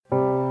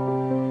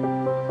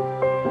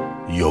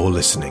You're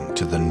listening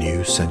to the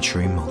New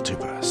Century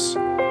Multiverse.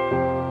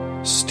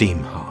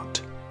 SteamHeart.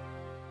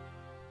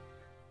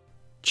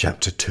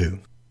 Chapter 2.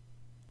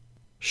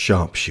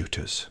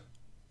 Sharpshooters.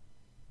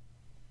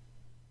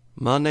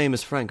 My name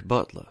is Frank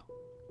Butler.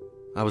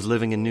 I was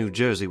living in New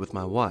Jersey with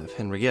my wife,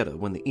 Henrietta,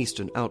 when the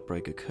Eastern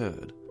outbreak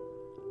occurred.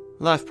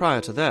 Life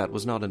prior to that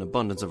was not an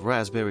abundance of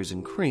raspberries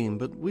and cream,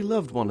 but we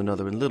loved one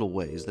another in little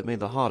ways that made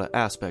the harder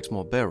aspects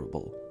more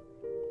bearable.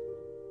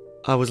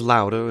 I was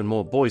louder and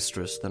more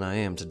boisterous than I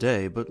am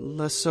today, but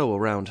less so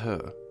around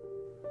her.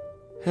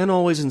 Hen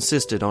always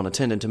insisted on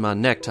attending to my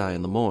necktie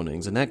in the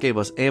mornings, and that gave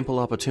us ample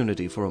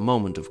opportunity for a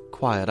moment of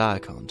quiet eye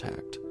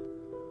contact.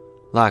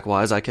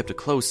 Likewise, I kept a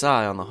close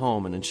eye on the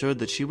home and ensured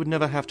that she would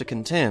never have to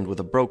contend with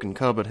a broken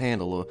cupboard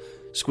handle or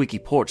squeaky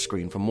porch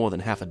screen for more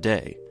than half a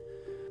day.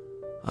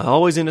 I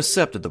always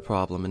intercepted the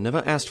problem and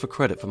never asked for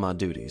credit for my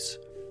duties.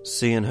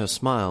 Seeing her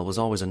smile was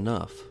always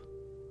enough.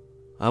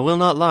 I will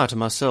not lie to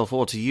myself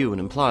or to you and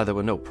imply there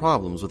were no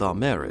problems with our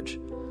marriage.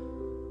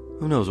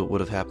 Who knows what would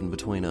have happened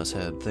between us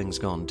had things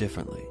gone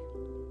differently.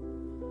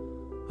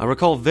 I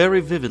recall very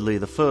vividly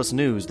the first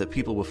news that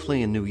people were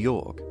fleeing New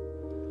York.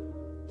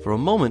 For a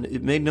moment,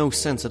 it made no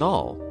sense at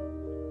all.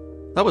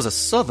 That was a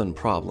southern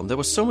problem. There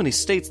were so many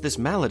states this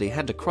malady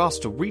had to cross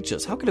to reach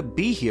us. How could it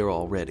be here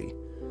already?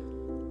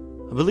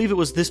 I believe it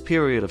was this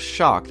period of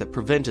shock that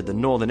prevented the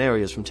northern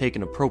areas from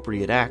taking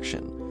appropriate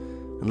action,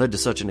 and led to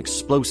such an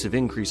explosive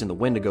increase in the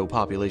Wendigo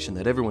population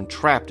that everyone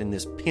trapped in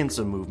this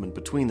pincer movement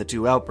between the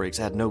two outbreaks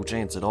had no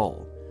chance at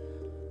all.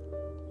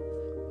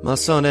 My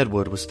son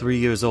Edward was 3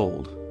 years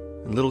old,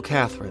 and little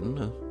Catherine,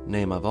 a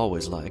name I've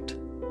always liked,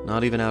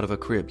 not even out of her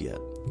crib yet.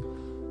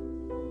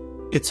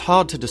 It's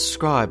hard to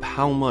describe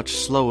how much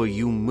slower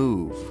you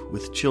move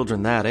with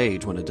children that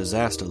age when a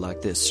disaster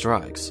like this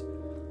strikes.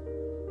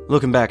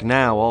 Looking back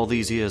now, all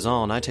these years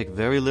on, I take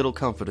very little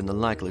comfort in the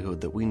likelihood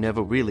that we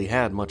never really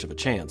had much of a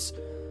chance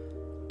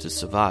to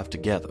survive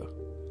together.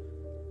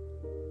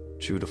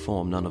 True to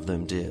form, none of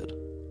them did.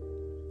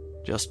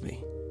 Just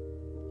me.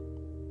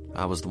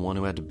 I was the one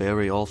who had to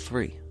bury all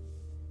three.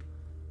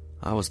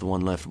 I was the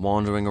one left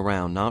wandering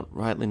around, not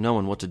rightly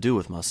knowing what to do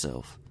with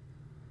myself.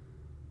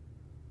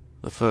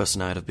 The first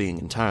night of being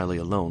entirely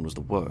alone was the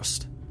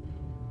worst.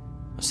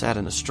 I sat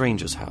in a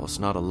stranger's house,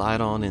 not a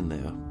light on in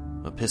there,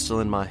 a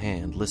pistol in my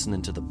hand,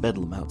 listening to the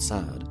bedlam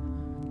outside.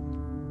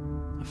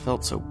 I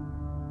felt so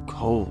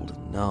cold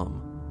and numb.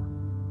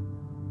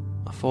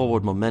 My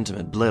forward momentum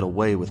had bled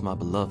away with my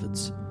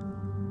beloveds.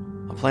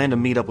 My plan to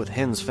meet up with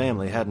Hen's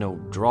family had no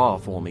draw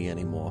for me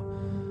anymore.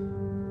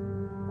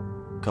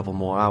 A couple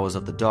more hours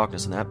of the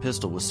darkness and that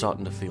pistol was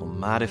starting to feel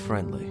mighty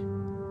friendly.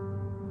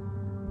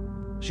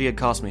 She had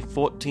cost me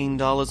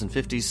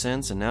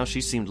 $14.50, and now she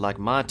seemed like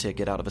my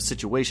ticket out of a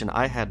situation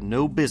I had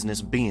no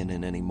business being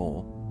in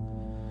anymore.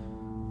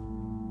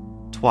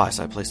 Twice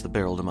I placed the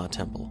barrel to my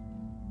temple.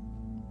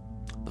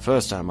 The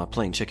first time I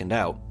plain chickened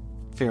out,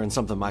 fearing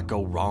something might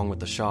go wrong with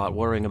the shot,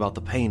 worrying about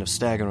the pain of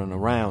staggering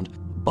around. A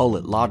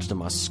bullet lodged in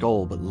my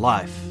skull, but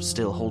life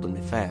still holding me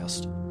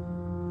fast.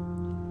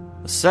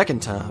 The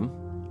second time,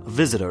 a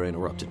visitor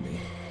interrupted me.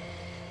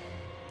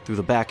 Through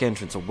the back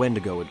entrance, a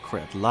Wendigo had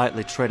crept,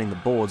 lightly treading the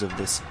boards of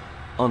this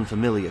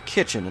unfamiliar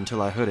kitchen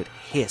until I heard it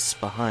hiss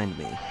behind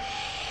me.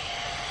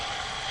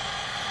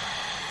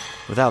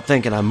 Without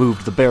thinking, I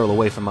moved the barrel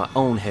away from my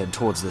own head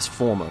towards this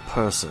former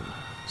person,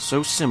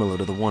 so similar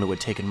to the one who had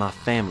taken my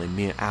family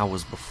mere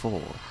hours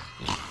before.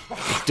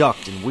 He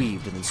ducked and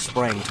weaved and then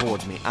sprang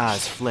towards me,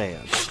 eyes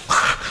flared.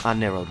 I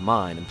narrowed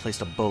mine and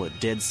placed a bullet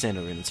dead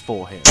center in its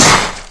forehead,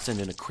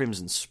 sending a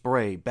crimson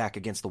spray back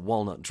against the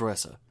walnut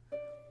dresser.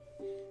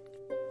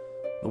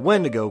 The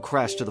Wendigo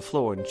crashed to the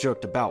floor and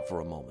jerked about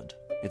for a moment,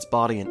 its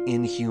body an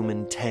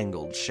inhuman,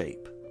 tangled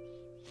shape.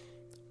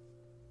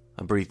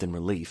 I breathed in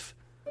relief,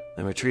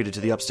 then retreated to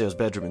the upstairs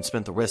bedroom and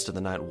spent the rest of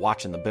the night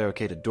watching the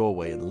barricaded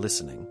doorway and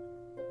listening.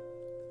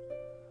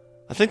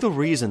 I think the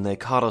reason they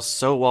caught us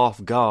so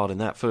off guard in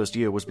that first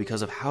year was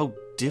because of how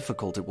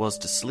difficult it was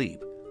to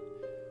sleep.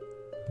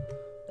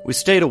 We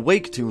stayed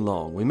awake too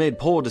long, we made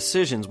poor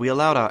decisions, we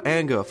allowed our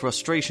anger,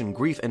 frustration,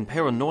 grief, and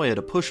paranoia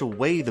to push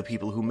away the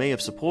people who may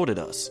have supported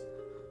us.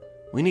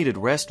 We needed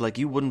rest like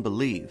you wouldn't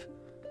believe,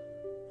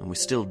 and we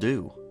still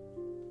do.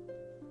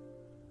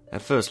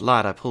 At first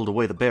light, I pulled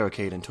away the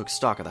barricade and took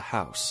stock of the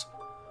house,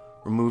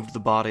 removed the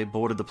body,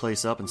 boarded the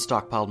place up, and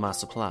stockpiled my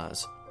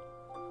supplies.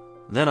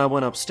 Then I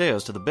went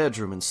upstairs to the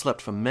bedroom and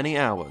slept for many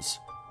hours,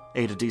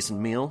 ate a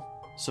decent meal,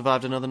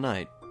 survived another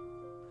night.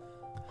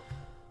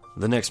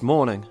 The next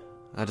morning,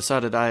 I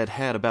decided I had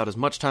had about as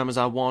much time as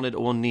I wanted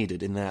or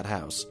needed in that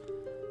house,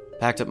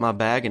 packed up my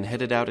bag, and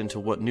headed out into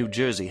what New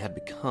Jersey had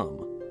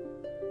become.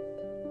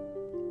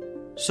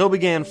 So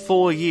began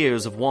 4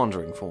 years of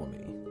wandering for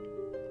me.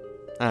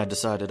 I had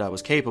decided I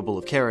was capable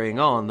of carrying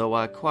on, though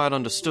I quite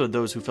understood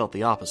those who felt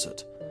the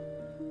opposite.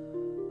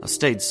 I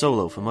stayed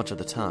solo for much of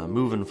the time,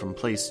 moving from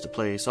place to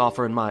place,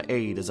 offering my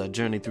aid as I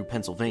journeyed through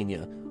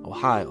Pennsylvania,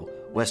 Ohio,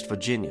 West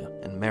Virginia,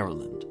 and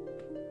Maryland.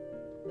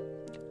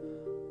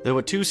 There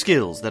were 2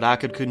 skills that I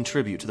could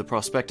contribute to the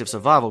prospective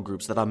survival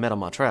groups that I met on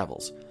my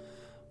travels.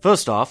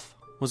 First off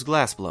was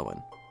glass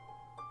blowing.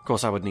 Of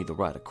course, I would need the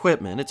right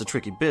equipment. It's a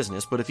tricky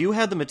business, but if you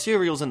had the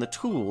materials and the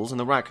tools and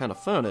the right kind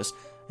of furnace,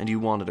 and you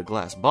wanted a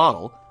glass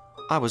bottle,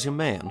 I was your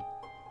man.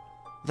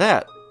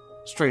 That,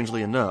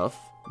 strangely enough,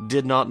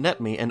 did not net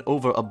me an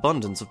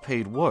overabundance of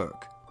paid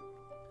work.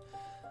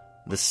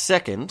 The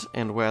second,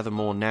 and rather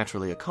more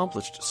naturally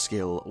accomplished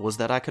skill, was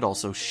that I could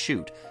also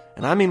shoot,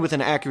 and I mean with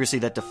an accuracy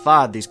that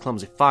defied these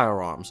clumsy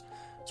firearms.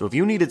 So if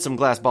you needed some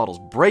glass bottles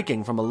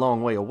breaking from a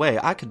long way away,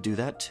 I could do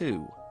that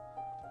too.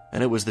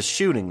 And it was the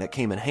shooting that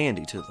came in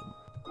handy to them.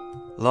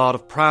 A lot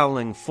of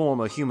prowling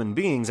former human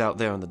beings out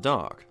there in the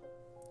dark.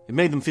 It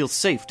made them feel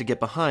safe to get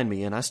behind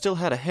me, and I still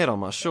had a head on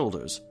my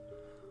shoulders.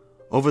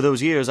 Over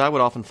those years, I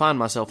would often find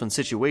myself in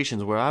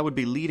situations where I would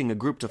be leading a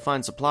group to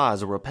find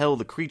supplies or repel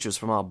the creatures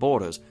from our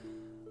borders.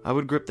 I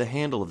would grip the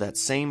handle of that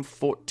same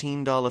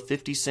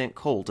 $14.50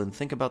 Colt and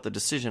think about the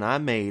decision I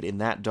made in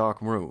that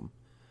dark room.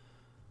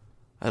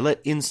 I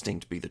let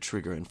instinct be the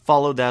trigger and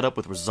followed that up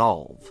with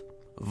resolve.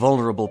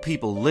 Vulnerable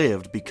people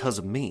lived because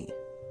of me.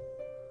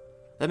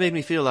 That made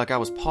me feel like I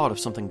was part of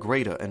something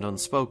greater and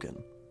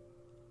unspoken.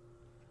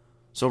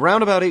 So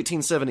around about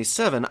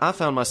 1877, I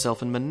found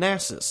myself in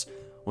Manassas,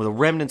 where the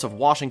remnants of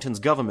Washington's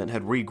government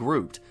had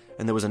regrouped,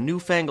 and there was a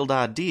newfangled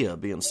idea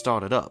being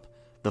started up,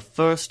 the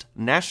first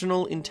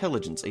National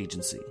Intelligence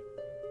Agency.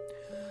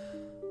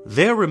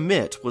 Their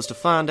remit was to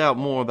find out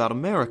more about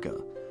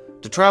America,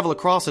 to travel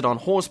across it on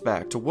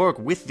horseback, to work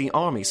with the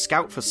army,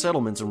 scout for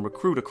settlements, and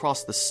recruit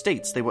across the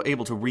states they were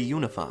able to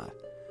reunify.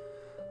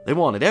 They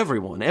wanted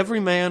everyone, every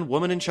man,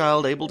 woman, and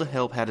child able to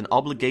help had an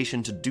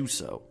obligation to do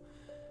so.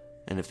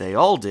 And if they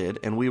all did,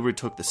 and we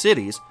retook the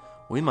cities,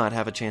 we might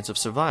have a chance of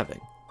surviving.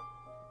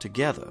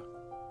 Together.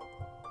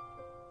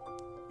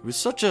 It was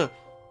such a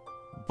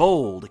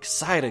bold,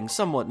 exciting,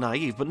 somewhat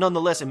naive, but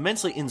nonetheless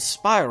immensely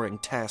inspiring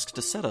task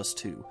to set us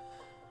to.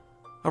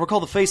 I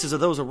recall the faces of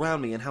those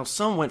around me and how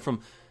some went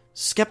from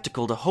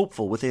skeptical to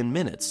hopeful within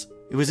minutes.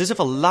 It was as if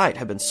a light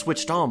had been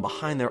switched on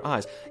behind their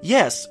eyes.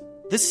 Yes,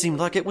 this seemed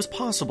like it was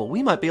possible.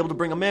 We might be able to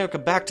bring America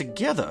back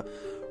together,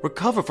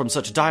 recover from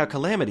such dire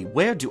calamity.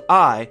 Where do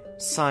I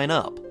sign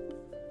up?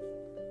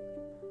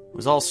 It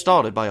was all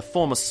started by a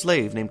former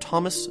slave named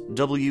Thomas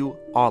W.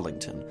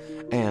 Arlington,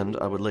 and,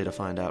 I would later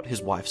find out,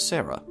 his wife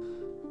Sarah.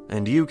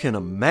 And you can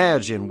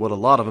imagine what a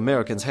lot of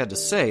Americans had to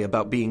say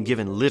about being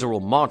given literal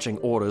marching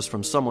orders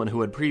from someone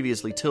who had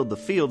previously tilled the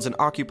fields and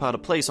occupied a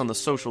place on the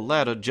social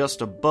ladder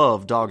just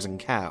above dogs and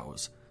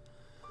cows.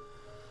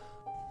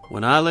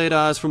 When I laid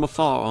eyes from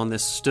afar on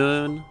this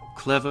stern,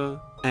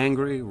 clever,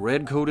 angry,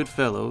 red-coated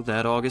fellow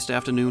that August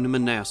afternoon in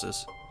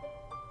Manassas,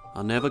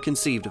 I never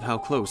conceived of how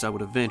close I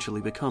would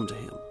eventually become to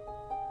him.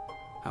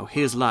 How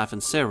his life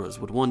and Sarah's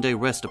would one day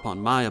rest upon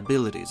my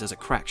abilities as a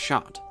crack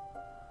shot.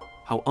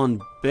 How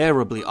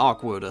unbearably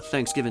awkward a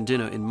Thanksgiving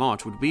dinner in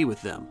March would be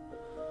with them.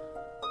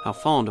 How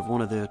fond of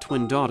one of their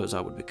twin daughters I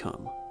would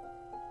become.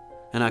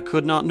 And I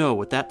could not know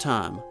at that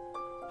time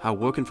how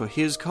working for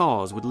his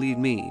cause would lead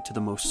me to the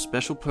most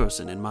special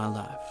person in my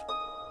life.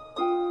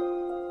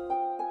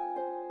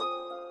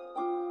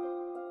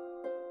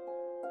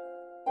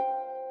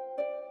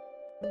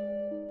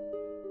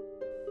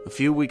 A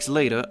few weeks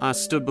later, I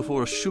stood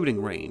before a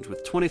shooting range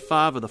with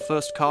 25 of the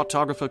 1st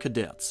Cartographer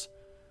Cadets.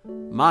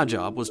 My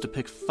job was to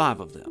pick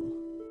 5 of them.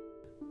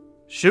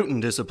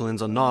 Shooting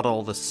disciplines are not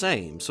all the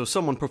same, so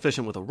someone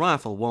proficient with a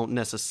rifle won't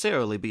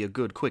necessarily be a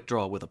good quick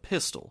draw with a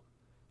pistol.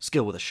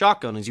 Skill with a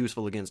shotgun is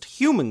useful against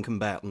human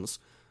combatants,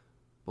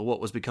 but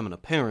what was becoming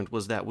apparent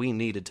was that we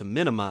needed to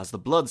minimize the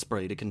blood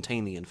spray to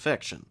contain the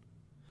infection.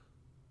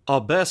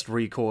 Our best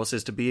recourse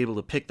is to be able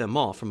to pick them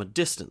off from a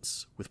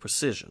distance with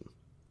precision.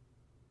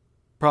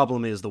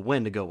 Problem is the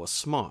Wendigo are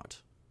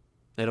smart.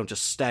 They don't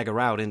just stagger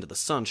out into the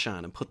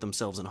sunshine and put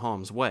themselves in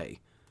harm's way.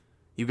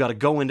 You gotta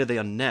go into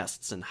their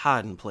nests and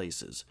hiding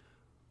places,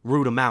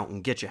 root them out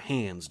and get your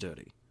hands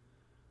dirty.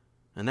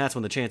 And that's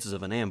when the chances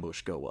of an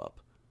ambush go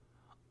up.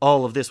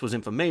 All of this was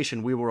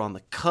information we were on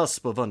the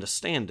cusp of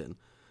understanding,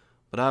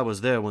 but I was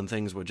there when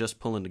things were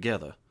just pulling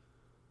together.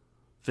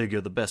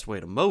 Figured the best way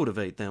to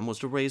motivate them was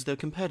to raise their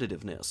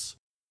competitiveness.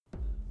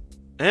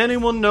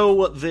 Anyone know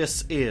what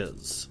this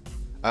is?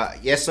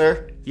 Yes,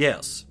 sir?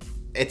 Yes.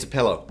 It's a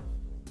pillow.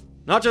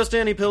 Not just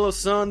any pillow,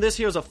 son. This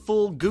here's a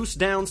full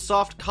goose-down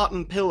soft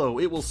cotton pillow.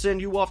 It will send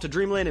you off to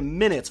dreamland in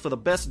minutes for the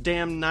best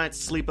damn night's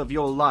sleep of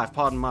your life,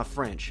 pardon my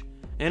French.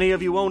 Any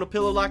of you own a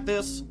pillow like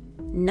this?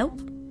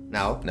 Nope.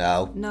 No.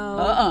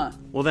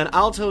 Well then,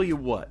 I'll tell you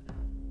what.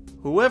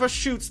 Whoever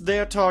shoots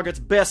their targets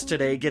best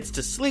today gets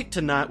to sleep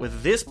tonight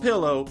with this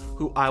pillow,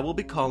 who I will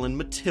be calling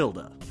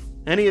Matilda.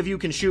 Any of you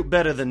can shoot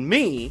better than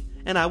me,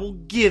 and I will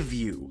give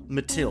you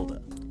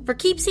Matilda. For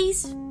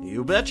keepsies?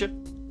 You betcha.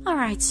 All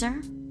right,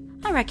 sir.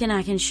 I reckon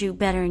I can shoot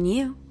better than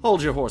you.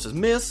 Hold your horses,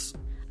 Miss.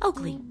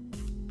 Oakley.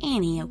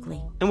 Annie Oakley.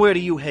 And where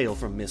do you hail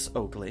from, Miss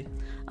Oakley?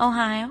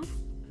 Ohio.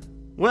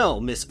 Well,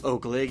 Miss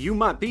Oakley, you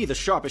might be the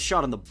sharpest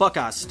shot in the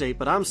Buckeye State,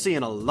 but I'm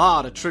seeing a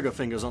lot of trigger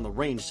fingers on the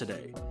range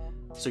today.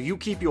 So you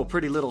keep your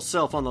pretty little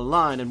self on the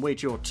line and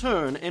wait your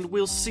turn, and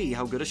we'll see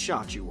how good a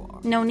shot you are.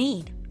 No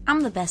need.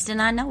 I'm the best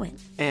and I know it.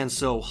 And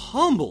so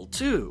humble,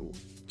 too.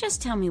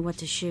 Just tell me what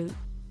to shoot.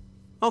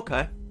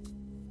 Okay.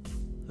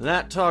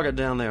 That target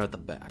down there at the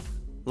back.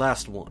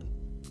 Last one.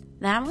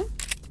 That one?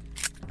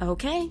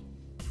 Okay.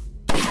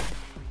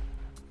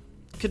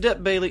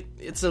 Cadet Bailey,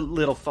 it's a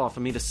little far for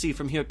me to see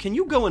from here. Can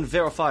you go and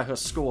verify her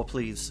score,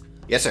 please?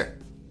 Yes, sir.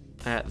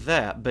 At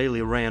that,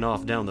 Bailey ran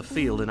off down the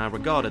field, and I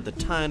regarded the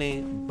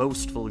tiny,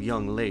 boastful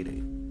young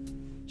lady.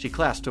 She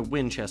clasped her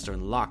Winchester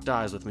and locked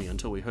eyes with me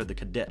until we heard the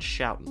cadet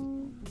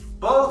shouting.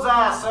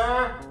 Bullseye,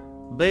 sir.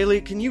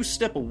 Bailey, can you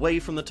step away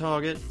from the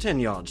target? 10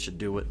 yards should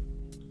do it.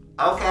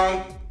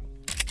 Okay.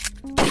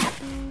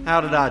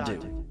 How did I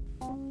do?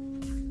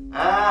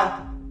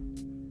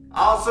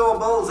 Also a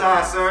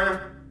bullseye,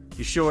 sir.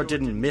 You sure it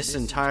didn't miss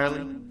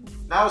entirely?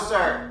 No,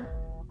 sir.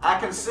 I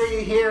can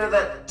see here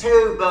that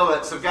 2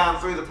 bullets have gone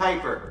through the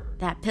paper.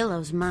 That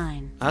pillow's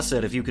mine. I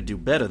said if you could do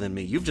better than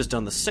me, you've just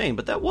done the same,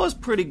 but that was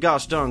pretty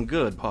gosh darn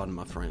good, pardon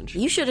my French.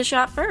 You should have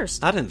shot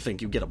first. I didn't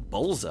think you'd get a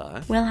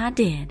bullseye. Well, I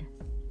did.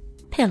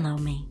 Pillow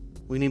me.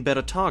 We need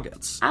better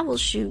targets. I will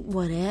shoot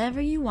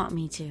whatever you want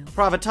me to.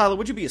 Private Tyler,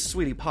 would you be a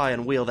sweetie pie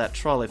and wheel that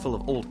trolley full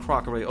of old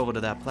crockery over to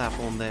that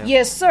platform there?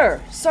 Yes,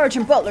 sir.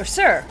 Sergeant Butler,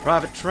 sir.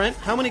 Private Trent,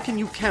 how many can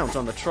you count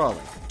on the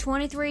trolley?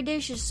 23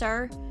 dishes,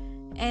 sir,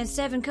 and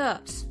 7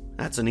 cups.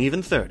 That's an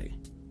even 30.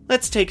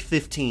 Let's take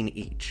 15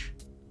 each.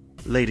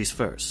 Ladies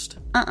first.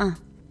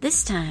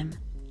 This time,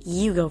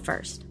 you go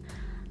first.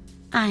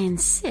 I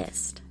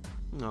insist.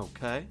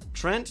 Okay.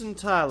 Trent and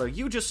Tyler,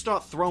 you just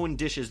start throwing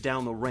dishes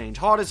down the range,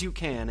 hard as you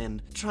can,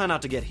 and try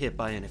not to get hit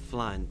by any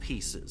flying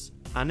pieces.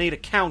 I need a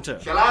counter.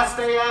 Shall I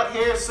stay out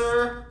here,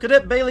 sir?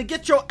 Cadet Bailey,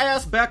 get your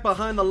ass back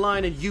behind the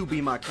line and you be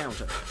my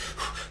counter.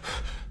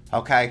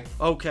 Okay.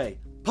 Okay.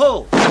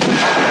 Pull!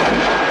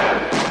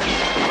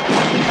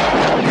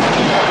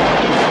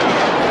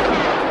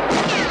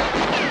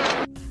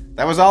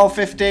 That was all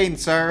 15,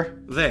 sir.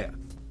 There.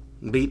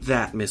 Beat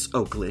that, Miss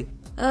Oakley.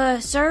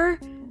 Sir?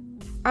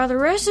 Are the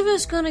rest of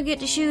us gonna get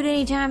to shoot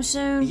anytime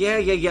soon?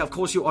 Yeah, of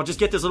course you are. Just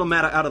get this little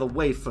matter out of the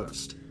way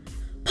first.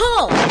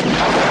 Pull!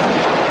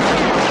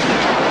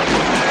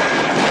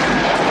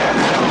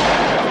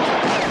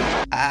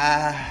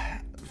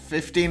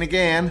 15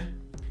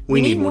 again.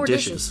 We need more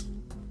dishes.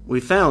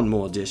 We found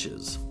more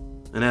dishes.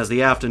 And as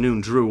the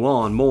afternoon drew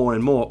on, more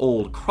and more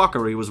old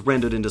crockery was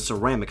rendered into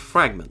ceramic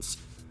fragments.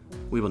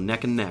 We were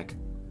neck and neck.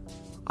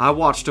 I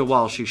watched her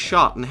while she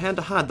shot and had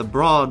to hide the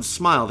broad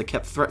smile that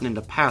kept threatening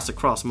to pass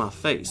across my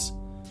face.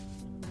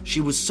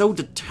 She was so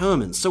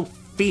determined, so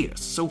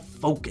fierce, so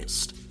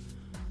focused.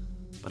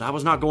 But I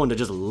was not going to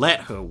just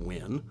let her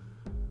win.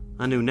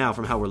 I knew now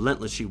from how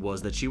relentless she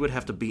was that she would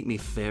have to beat me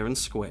fair and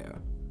square.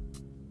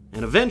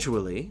 And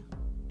eventually,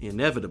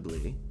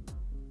 inevitably,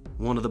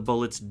 one of the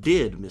bullets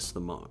did miss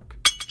the mark.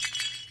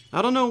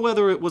 I don't know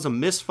whether it was a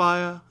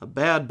misfire, a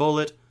bad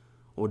bullet,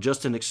 or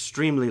just an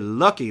extremely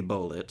lucky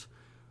bullet,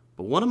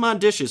 but one of my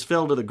dishes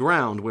fell to the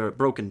ground where it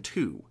broke in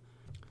two.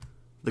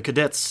 The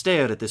cadets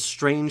stared at this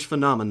strange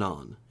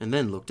phenomenon, and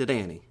then looked at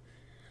Annie.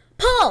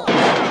 Pull!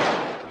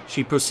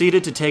 She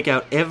proceeded to take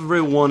out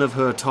every one of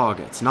her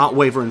targets, not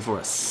wavering for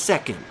a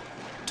second,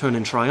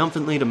 turning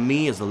triumphantly to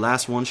me as the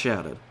last one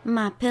shouted.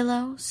 My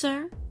pillow,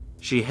 sir?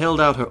 She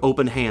held out her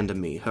open hand to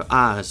me, her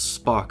eyes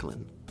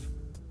sparkling.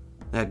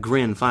 That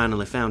grin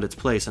finally found its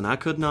place, and I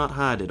could not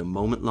hide it a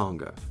moment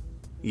longer.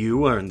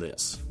 You earned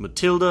this.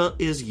 Matilda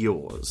is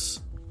yours.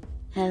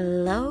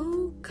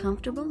 Hello,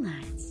 comfortable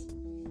nights.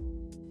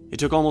 It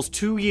took almost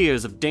 2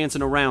 years of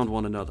dancing around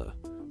one another.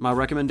 My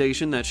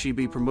recommendation that she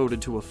be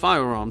promoted to a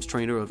firearms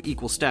trainer of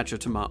equal stature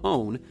to my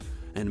own,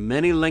 and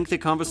many lengthy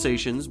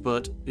conversations,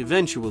 but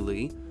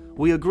eventually,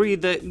 we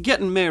agreed that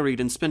getting married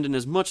and spending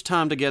as much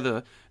time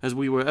together as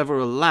we were ever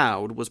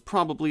allowed was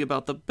probably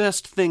about the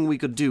best thing we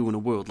could do in a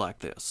world like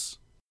this.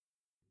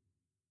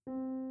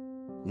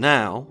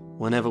 Now,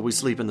 whenever we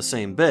sleep in the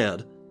same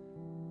bed,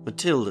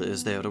 Matilda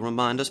is there to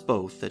remind us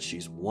both that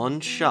she's one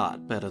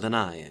shot better than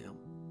I am.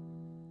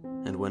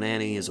 And when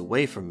Annie is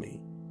away from me,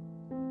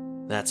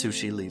 that's who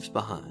she leaves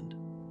behind.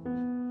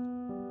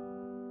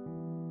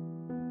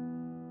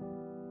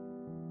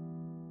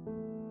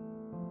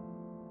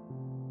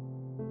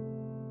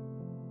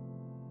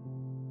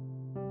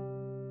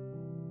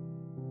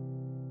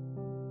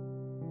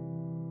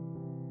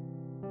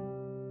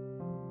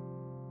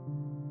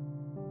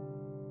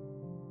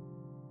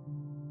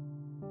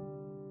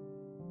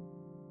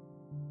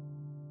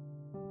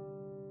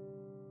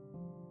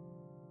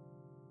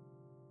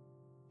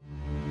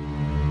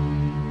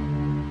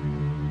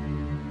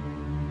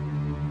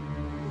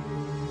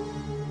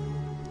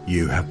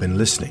 You have been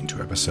listening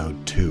to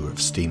episode 2 of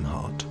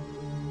SteamHeart,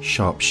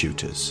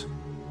 Sharpshooters,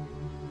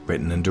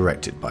 written and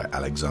directed by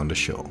Alexander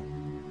Shaw.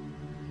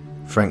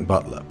 Frank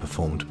Butler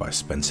performed by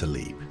Spencer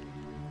Lieb.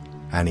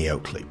 Annie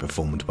Oakley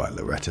performed by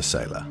Loretta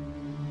Saylor.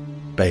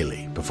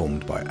 Bailey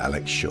performed by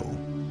Alex Shaw.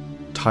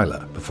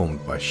 Tyler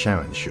performed by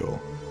Sharon Shaw.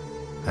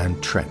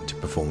 And Trent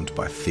performed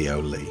by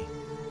Theo Lee.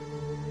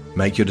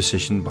 Make Your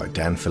Decision by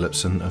Dan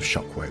Phillipson of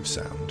Shockwave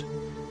Sound.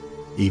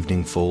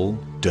 Evening Fall,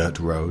 Dirt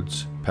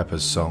Roads,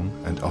 Pepper's Song,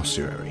 and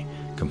Ossuary,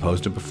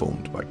 composed and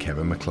performed by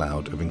Kevin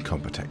MacLeod of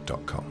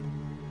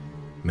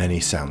Incompetech.com. Many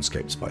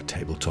soundscapes by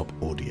Tabletop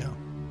Audio.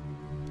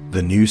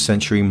 The New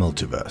Century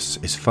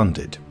Multiverse is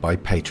funded by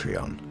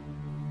Patreon.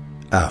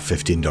 Our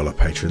 $15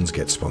 patrons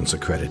get sponsor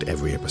credit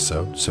every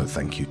episode, so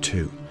thank you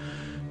to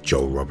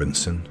Joel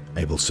Robinson,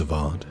 Abel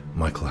Savard,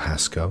 Michael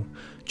Haskell,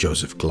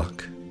 Joseph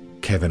Gluck,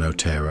 Kevin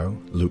Otero,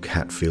 Luke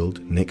Hatfield,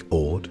 Nick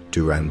Ord,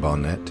 Duran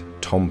Barnett,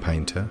 Tom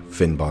Painter,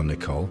 Finbar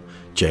Nicole,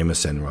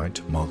 Jameis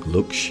Enright, Mark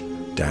Luksch,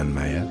 Dan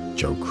Mayer,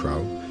 Joe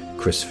Crow,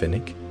 Chris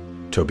Finnick,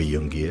 Toby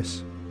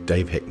Jungius,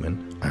 Dave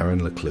Hickman, Aaron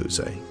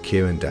Lecluse,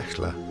 Kieran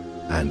Dachler,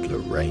 and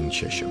Lorraine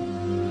Chisholm.